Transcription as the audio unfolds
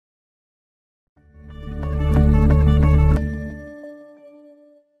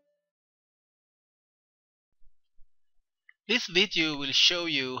This video will show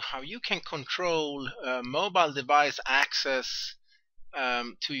you how you can control mobile device access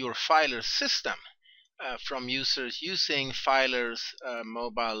to your Filr system from users using Filr's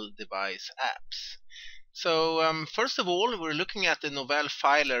mobile device apps. So first of all, we're looking at the Novell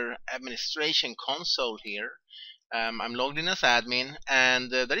Filr administration console here. I'm logged in as admin,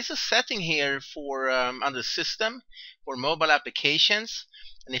 and there is a setting here for under System for mobile applications.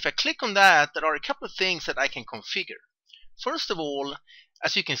 And if I click on that, there are a couple of things that I can configure. First of all,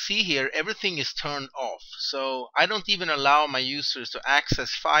 as you can see here, everything is turned off. So I don't even allow my users to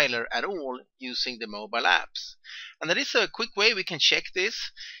access Filr at all using the mobile apps. And there is a quick way we can check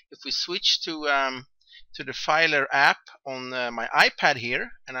this. If we switch to the Filr app on my iPad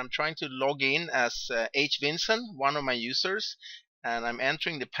here, and I'm trying to log in as H. Vincent, one of my users, and I'm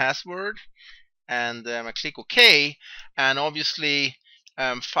entering the password, and I click OK, and obviously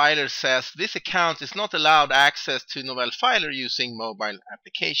Filr says this account is not allowed access to Novell Filr using mobile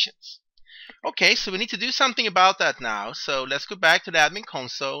applications. Okay, so we need to do something about that now. So let's go back to the admin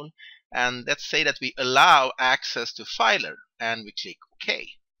console, and let's say that we allow access to Filr, and we click OK.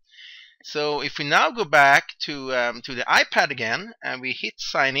 So if we now go back to the iPad again, and we hit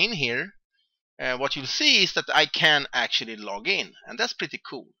sign in here, what you'll see is that I can actually log in, and that's pretty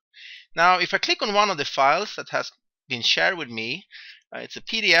cool. Now if I click on one of the files that has been shared with me, it's a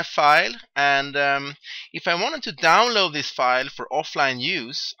PDF file, and if I wanted to download this file for offline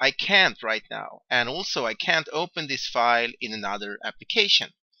use, I can't right now, and also I can't open this file in another application.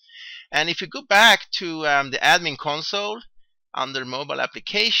 And if you go back to the admin console under mobile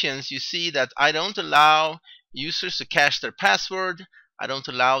applications, you see that I don't allow users to cache their password, I don't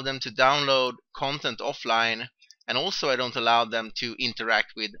allow them to download content offline, and also I don't allow them to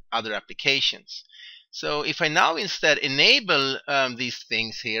interact with other applications. So if I now instead enable these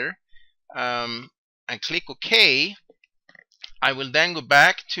things here and click OK, I will then go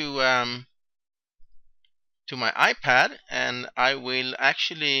back to my iPad, and I will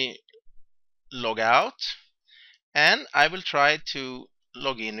actually log out, and I will try to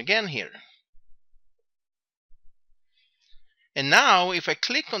log in again here. And now if I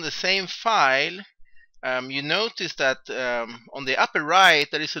click on the same file, you notice that on the upper right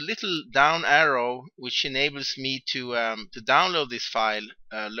there is a little down arrow which enables me to download this file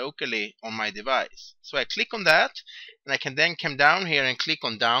locally on my device. So I click on that, and I can then come down here and click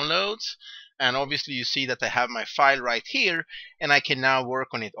on downloads, and obviously you see that I have my file right here, and I can now work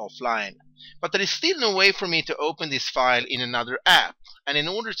on it offline. But there is still no way for me to open this file in another app, and in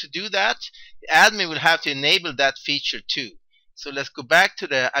order to do that, the admin will have to enable that feature too. So let's go back to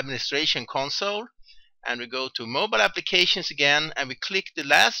the administration console, and we go to mobile applications again, and we click the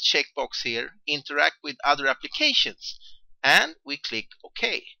last checkbox here, interact with other applications, and we click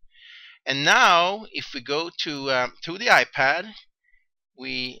OK. And now if we go to the iPad,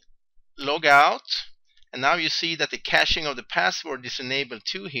 we log out, and now you see that the caching of the password is enabled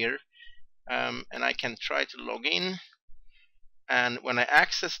too here, and I can try to log in, and when I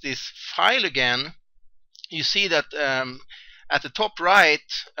access this file again, you see that at the top right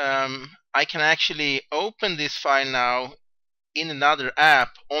I can actually open this file now in another app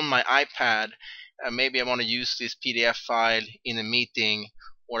on my iPad. Maybe I want to use this PDF file in a meeting,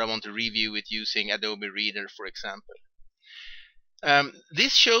 or I want to review it using Adobe Reader, for example.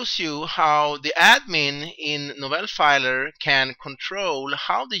 This shows you how the admin in Novell Filr can control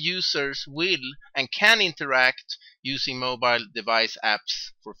how the users will and can interact using mobile device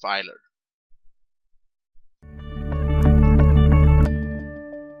apps for Filr.